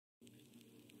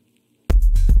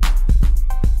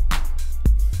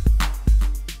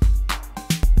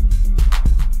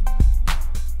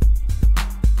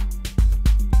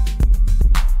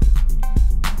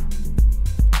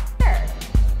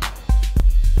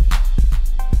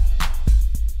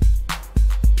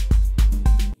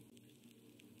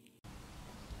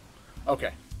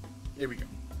Okay, here we go.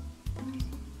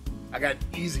 I got an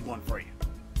easy one for you.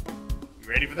 You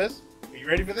ready for this? Are you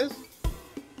ready for this?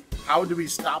 How do we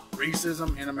stop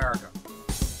racism in America?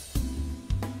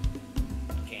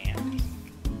 Can't.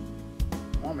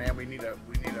 Come on, man. We need a.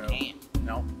 Can't.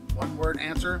 No, one word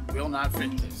answer will not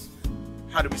fit this.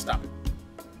 How do we stop it?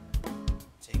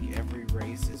 Take every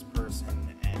racist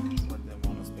person and put them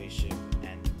on a spaceship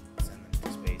and send them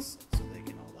to space so they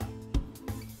can all die.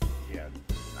 Yeah,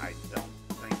 I don't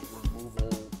think removal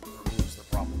removes the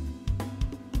problem.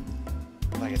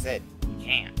 Like I said, you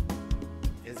can't.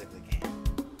 Physically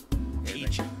can't.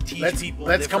 Teach people.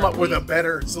 Let's come up with a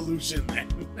better solution then,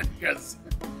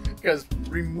 because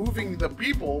removing the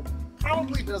people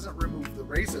probably doesn't remove the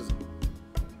racism.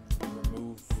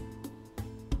 Remove.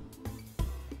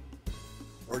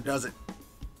 Or does it?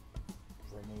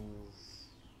 Remove.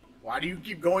 Why do you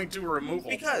keep going to removal?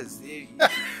 Because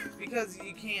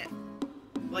you can't,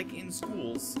 like in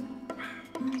schools,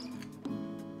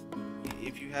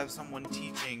 if you have someone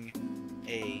teaching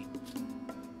a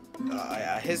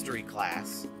history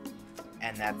class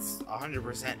and that's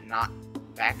 100% not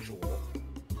factual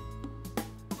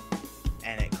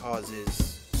and it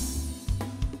causes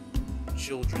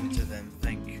children to then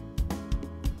think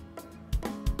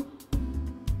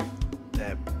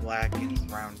that black and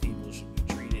brown people should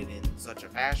be treated in such a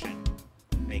fashion,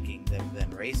 making them then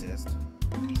racist.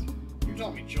 You're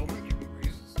telling me children can be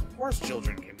racist? Of course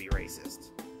children can be racist.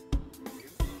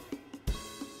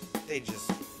 They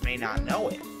just may not know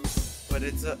it. But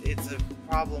it's a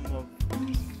problem of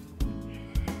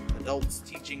adults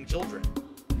teaching children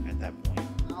at that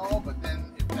point. No, but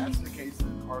then if that's the case,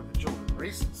 then are the children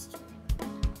racist?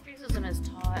 Racism is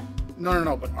taught.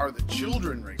 No, but are the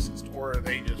children racist? Or are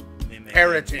they just Mimicking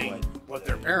parroting what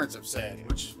their parents have said,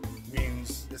 which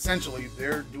means essentially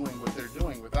they're doing what they're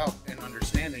doing without an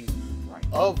understanding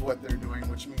of what they're doing,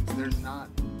 which means they're not.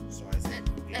 So I said,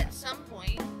 At some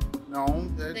point, No,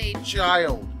 the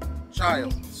child.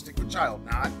 Stick with child,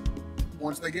 not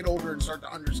once they get older and start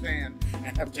to understand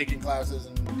and have taken classes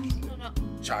and no.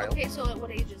 child. Okay, so at what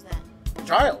age is that?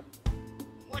 Child.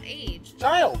 What age?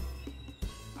 Child.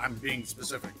 I'm being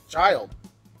specific. Child.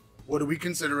 What do we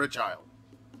consider a child?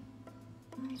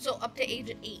 So up to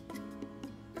age 8.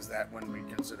 Is that when we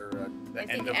consider the I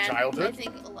end think of childhood? I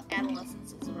think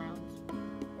adolescence is around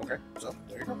Okay, so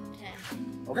there you go.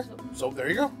 10. Okay, so there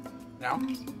you go. Now,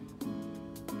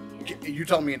 Yeah. you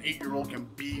tell me an 8-year-old can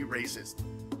be racist.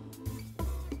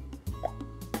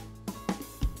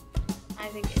 I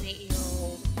think an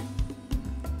 8-year-old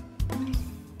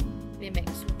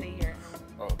mimics what they hear.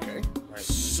 Okay. Right.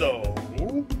 So,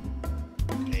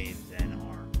 they then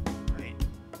are, right?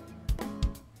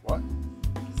 what?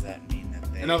 Does that mean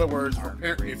that they In other words, aren't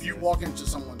if you racist? walk into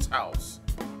someone's house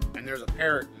and there's a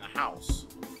parrot in the house,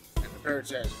 and the parrot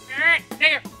says, "Parrot,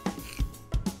 there,"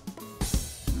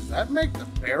 does that make the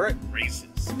parrot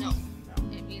racist? No.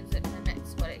 It means it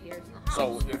mimics what it hears in the house.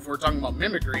 So, if we're talking about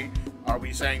mimicry, are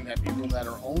we saying that people that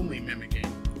are only mimicking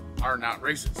are not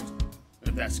racist?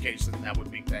 If that's the case, then that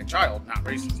would make that child not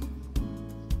racist.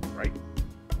 Right?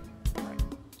 Right.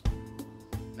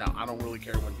 Now, I don't really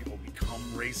care when people become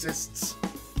racists.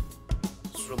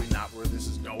 It's really not where this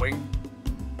is going.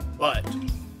 But,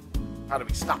 how do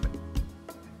we stop it?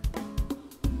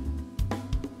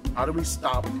 How do we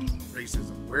stop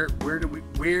racism? Where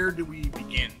do we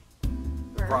begin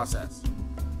the process?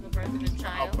 The birth of a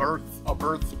child. A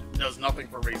birth does nothing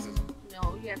for racism.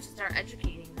 No, you have to start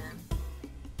educating them.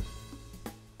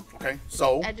 Okay,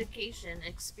 so Education,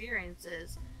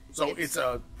 experiences. it's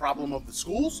a problem of the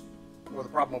schools or the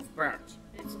problem of the parents?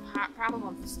 It's a problem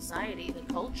of the society, the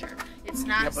culture. It's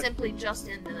not Yeah, but- simply just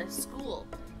in the school.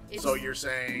 It's, So you're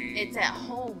saying it's at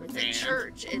home. It's at And?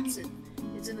 church. It's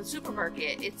in the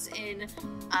supermarket. It's in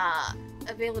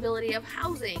availability of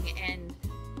housing and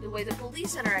the way the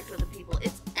police interact with the people.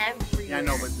 It's everywhere. Yeah, I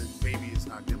know, but the baby is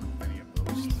not dealing with any of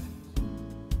those things.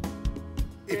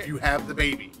 If you have the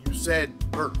baby, you said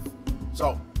birth.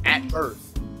 So at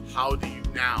birth, how do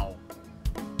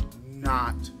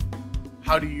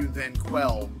you then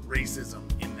quell racism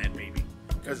in that baby?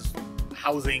 Because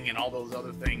housing and all those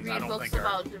other things, I Read don't books think are.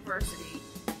 about diversity.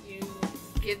 You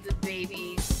give the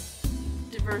baby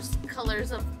diverse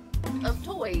colors of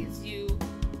toys. You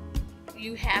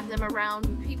have them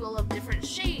around people of different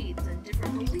shades and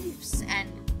different beliefs, and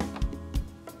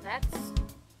that's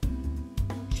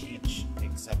teach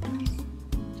acceptance.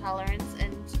 tolerance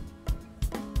and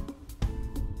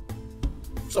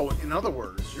So in other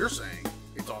words, you're saying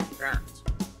it's on the parents.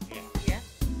 yeah.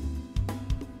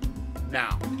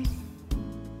 Now,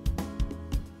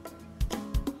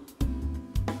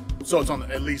 so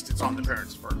at least it's on the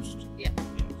parents first. Yeah.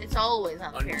 It's always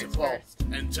on the parents first.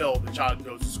 Until the child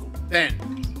goes to school. Then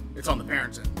it's on the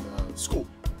parents and the school,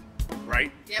 right?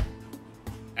 Yep.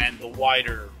 And the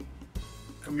wider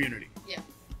community. Yep.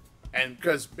 And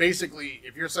because basically,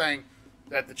 if you're saying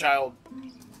that the child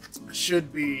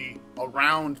should be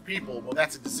around people, well,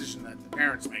 that's a decision that the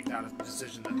parents make, not a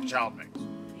decision that the child makes.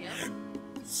 Yep.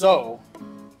 So,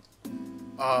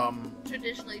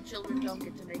 traditionally, children don't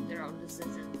get to make their own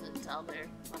decisions until they're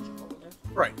much older.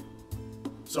 right.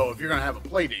 So if you're gonna have a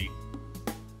play date,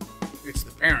 it's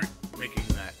the parent making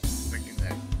that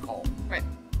call. Right.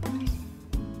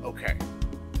 Okay.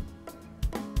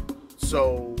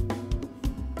 So,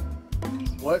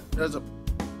 what does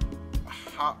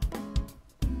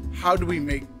how do we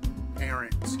make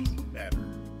parents better?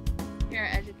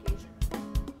 Parent education.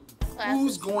 Who's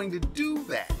Classes. going to do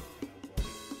that?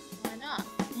 Why not?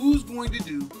 Who's going to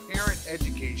do parent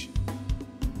education?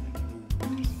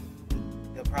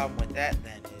 The problem with that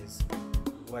then is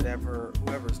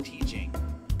whoever's teaching,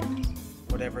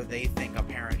 whatever they think a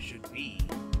parent should be,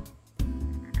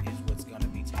 is what's going to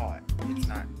be taught. It's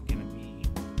not going to be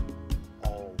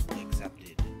all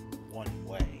accepted one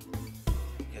way,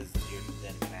 because you're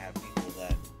then going to have people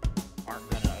that aren't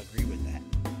going to agree with that.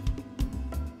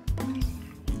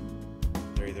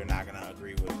 They're either not going to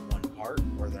agree with one part,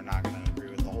 or they're not going to agree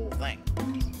with the whole thing.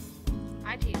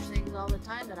 I teach things all the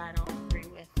time that I don't agree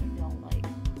with and don't like,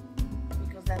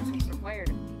 because that's what's required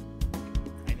of me.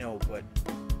 I know, but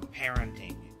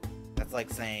parenting, that's like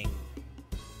saying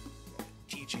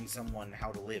teaching someone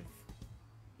how to live.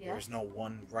 Yeah. There's no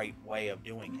one right way of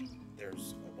doing it.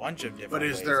 There's a bunch of different But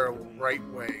ways is there a of doing right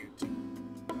way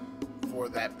for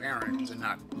that parent to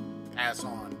not pass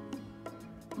on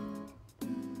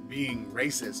being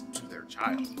racist to their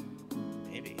child? it.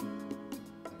 Maybe.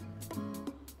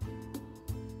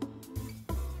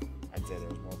 I'd say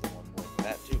there's more than one way for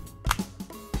that too.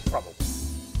 Probably.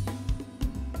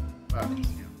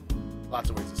 Lots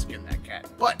of ways to skin that cat.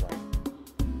 But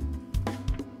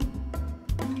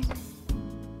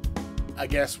I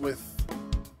guess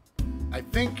I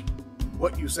think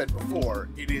what you said before,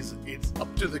 it's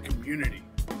up to the community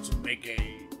to make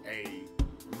a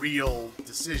real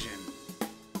decision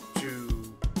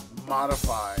to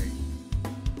modify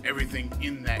everything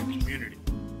in that community.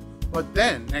 But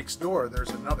then next door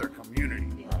there's another community.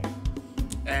 Yeah.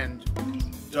 And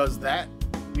does that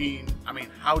mean,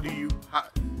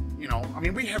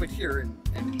 we have it here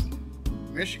in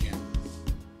Michigan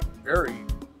very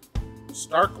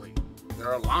starkly. There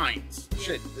are lines.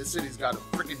 Shit, this city's got a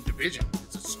freaking division.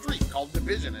 It's a street called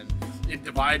Division, and it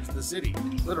divides the city,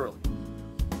 literally.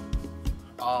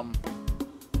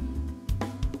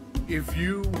 If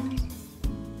you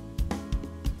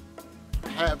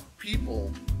have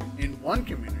people in one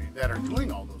community that are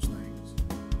doing all those things,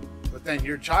 but then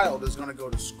your child is going to go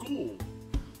to school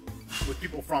with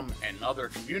people from another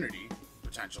community,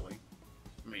 potentially.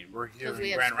 I mean, we're here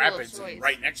we in have Grand school of Rapids, and choice.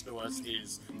 right next to us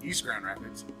is East Grand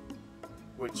Rapids,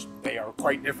 which they are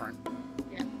quite different.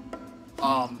 Yeah.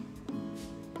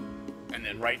 And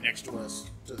then right next to us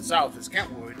to the south is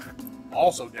Kentwood,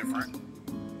 also different.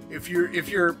 If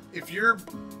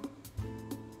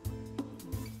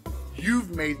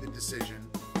you've made the decision,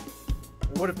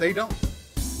 what if they don't?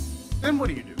 Then what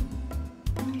do you do?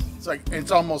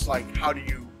 It's almost like, how do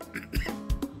you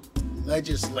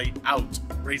legislate out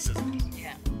racism?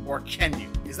 Yeah. Or can you?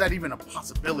 Is that even a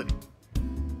possibility?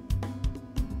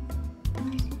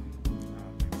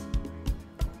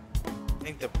 I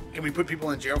think Can we put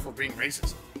people in jail for being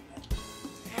racist?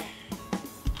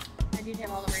 And you'd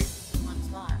have all the races in one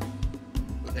spot.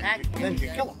 But then That you, can't then be you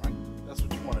done. kill them, right? That's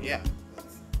what you want to do. yeah,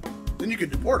 Then you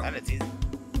could deport them. and it's easy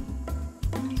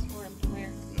Or them to where?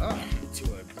 to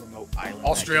a remote island.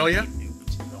 Australia? that can be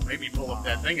nuked. Don't make me pull up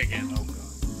that thing again. Oh god.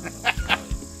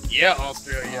 Yeah,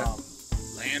 Australia. Um,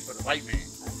 Land for the white man. I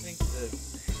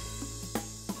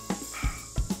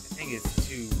think it's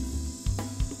too.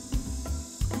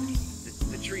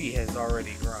 The tree has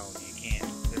already grown. You can't.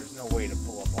 There's no way to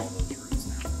pull up all those roots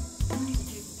now. But you can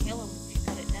kill them if you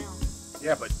cut it down.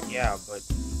 Yeah, but Yeah, but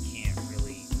you can't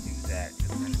really do that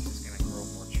because then it's just gonna grow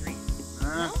more trees.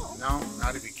 no,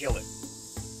 not if you kill it.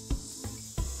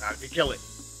 Not if you kill it.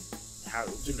 How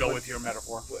To go with your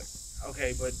metaphor.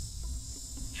 Okay, but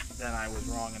then I was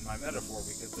wrong in my metaphor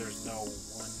because there's no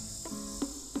one.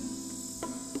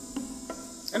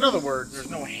 In other words, There's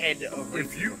no head of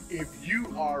if racism.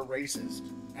 you are racist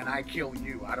and I kill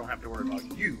you, I don't have to worry about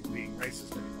you being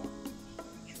racist anymore.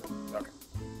 Okay.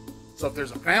 So if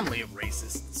there's a family of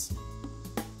racists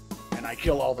and I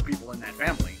kill all the people in that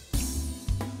family,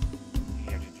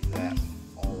 You have to do that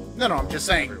all over. no, the I'm world, just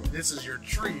saying everywhere. this is your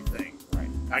tree thing. Right.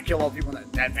 I kill all people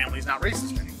that family's not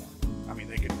racist anymore. I mean,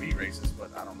 they could be racist, but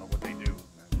I don't know what they do.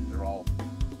 They're all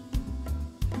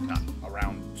not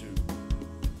around to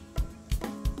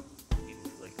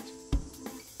inflict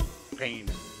pain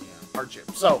and hardship.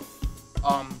 So,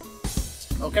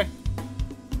 okay.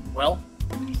 Well,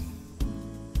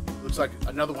 looks like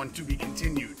another one to be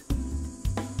continued.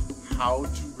 How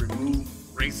to remove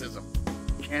racism.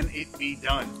 Can it be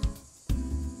done?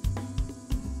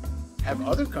 Have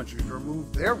other countries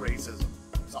removed their racism?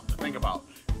 Something to think about.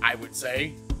 I would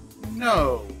say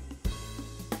no.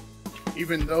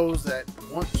 Even those that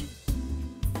want to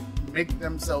make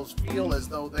themselves feel as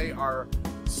though they are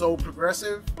so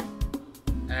progressive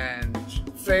and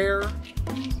fair,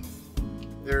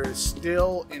 there is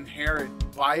still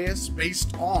inherent bias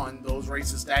based on those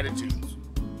racist attitudes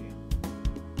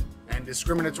and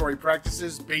discriminatory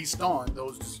practices based on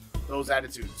those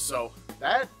attitudes. So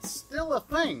that's still a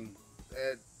thing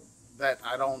that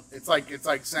I don't. It's like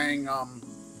saying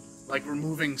like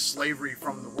removing slavery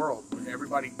from the world.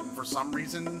 Everybody, for some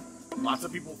reason, lots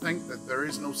of people think that there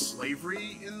is no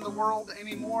slavery in the world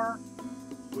anymore,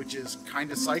 which is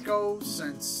kind of psycho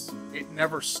since it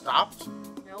never stopped.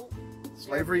 Nope.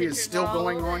 Slavery is still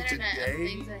going on today.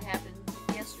 Things that happened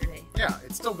yesterday. Yeah,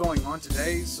 it's still going on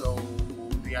today. So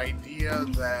the idea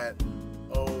that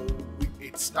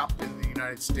it stopped in the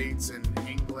United States and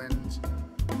England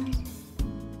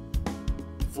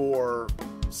for,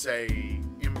 say,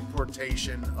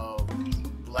 importation of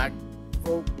black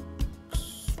folks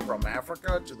from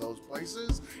Africa to those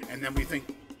places, and then we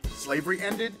think slavery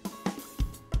ended.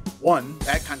 One,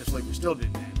 that kind of slavery still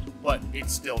didn't end, but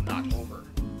it's still not over.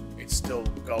 It's still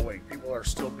going. People are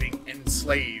still being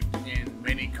enslaved in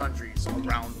many countries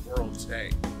around the world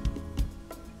today.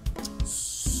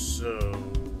 So,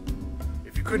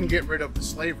 if you couldn't get rid of the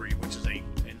slavery, which is an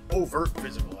overt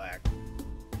physical act,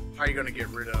 how are you going to get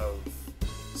rid of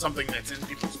something that's in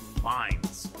people's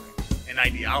minds, an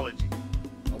ideology,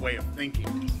 a way of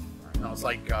thinking? You know, it's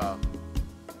like the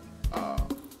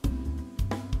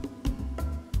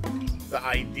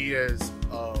ideas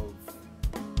of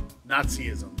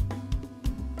Nazism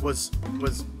was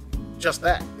just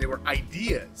that. They were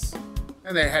ideas,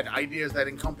 and they had ideas that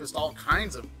encompassed all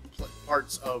kinds of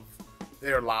parts of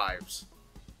their lives.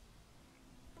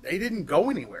 They didn't go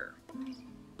anywhere.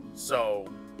 So,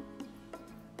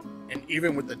 and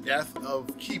even with the death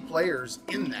of key players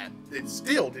in that, it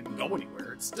still didn't go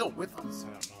anywhere. It's still with us.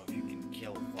 I don't know if you can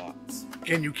kill thoughts.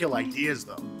 Can you kill ideas,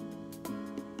 though?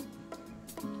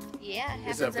 Yeah, it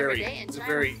It's happens every day in it's a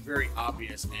China. very, very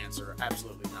obvious answer.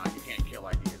 Absolutely not. You can't kill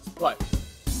ideas, but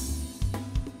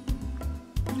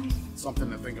something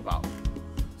to think about.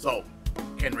 So,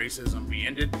 can racism be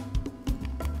ended?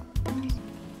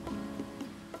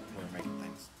 We're making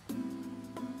things.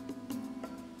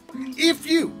 If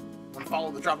you want to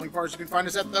follow the Traveling Farrs, you can find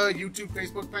us at the YouTube,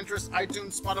 Facebook, Pinterest,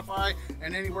 iTunes, Spotify,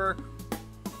 and anywhere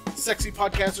sexy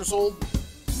podcasts are sold.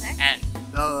 Sexy. At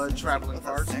the Traveling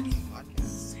Farrs. Sexy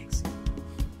podcast. Sexy.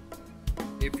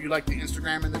 If you like the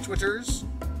Instagram and the Twitters,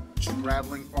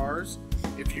 Traveling Farrs.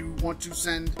 If you want to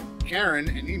send Karen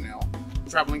an email,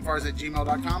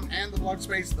 travelingfars@gmail.com, and the blog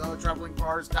space,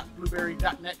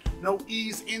 thetravelingfars.blueberry.net. No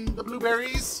E's in the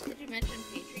blueberries. Did you mention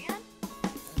Patreon?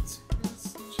 That's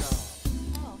his job.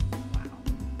 Oh, Wow.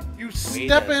 You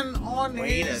stepping on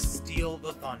Way to his... steal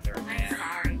the thunder, I'm man.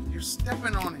 sorry. You're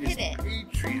stepping on his Hit it.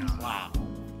 Patreon. Wow.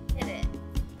 Hit it.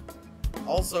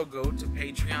 Also go to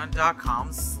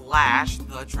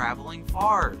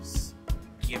patreon.com/thetravelingfars.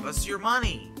 Give us your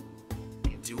money.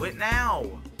 Do it now.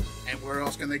 And where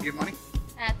else can they give money?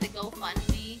 At the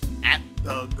GoFundMe. At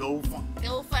the GoFundMe.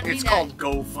 GoFundMe. It's called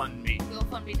GoFundMe.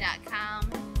 GoFundMe.com,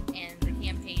 and the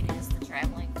campaign is the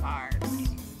Traveling Fars.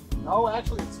 No,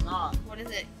 actually, it's not. What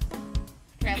is it?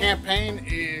 The campaign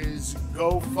is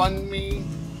GoFundMe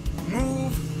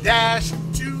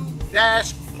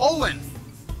move-to-Poland.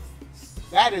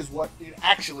 That is what it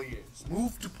actually is.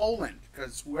 Move to Poland,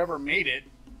 because whoever made it,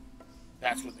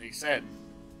 that's what they said.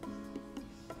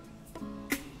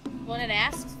 What it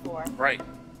asks for. Right.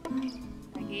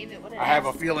 I gave it what it I have a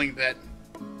asked feeling that,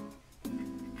 for.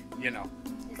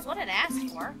 It's what it asked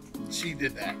for. she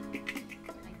did that. I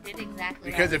did exactly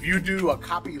Because that. if you do a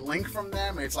copy link from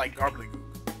them, it's like gobbledygook.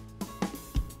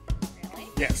 Really?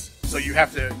 Yes. So you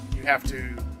have to,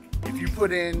 if you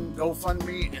put in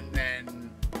GoFundMe and then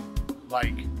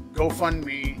like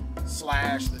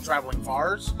GoFundMe/the Traveling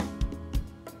Fars,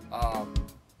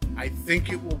 I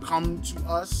think it will come to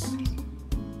us.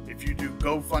 If you do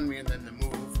GoFundMe and then the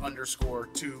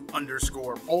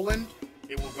move_to_Poland,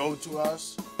 it will go to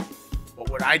us. But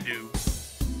what I do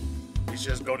is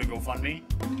just go to GoFundMe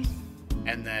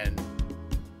and then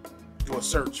do a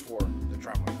search for the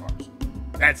traveling cars.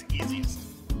 That's easiest.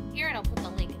 Aaron will put the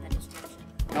link in the description.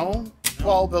 No?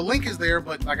 Well, the link is there,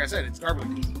 but like I said, it's garbage.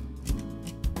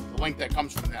 The link that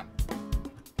comes from them.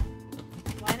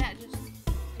 Why not just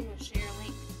do a share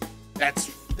link?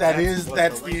 That's That's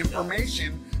the link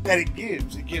information that it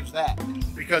gives. It gives that.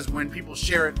 Because when people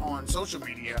share it on social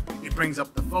media, it brings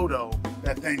up the photo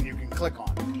that then you can click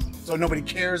on. So nobody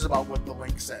cares about what the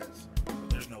link says. But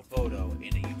there's no photo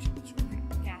in a YouTube description.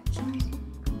 Gotcha.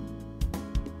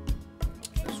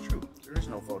 That's true. There is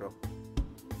no photo.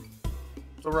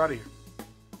 So we're out of here.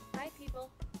 Bye, people.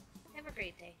 Have a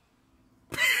great day.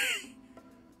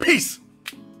 Peace!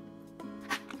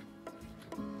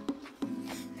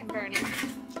 I'm burning.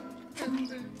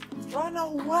 Run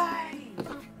away!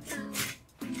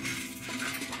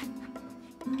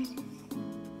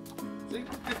 See?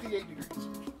 58 degrees.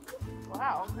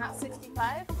 Wow, not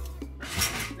 65?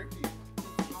 50.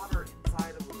 It's hotter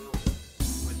inside of a building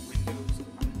with windows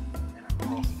and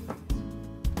across windows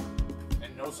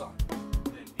And no sun.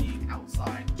 than being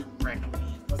outside directly.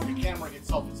 But the camera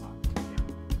itself is hot.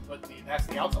 But that's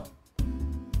the outside.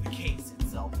 The case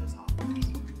itself is hot.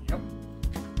 Yep.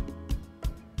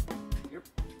 Yep.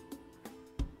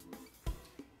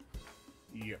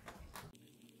 Yep. Sure.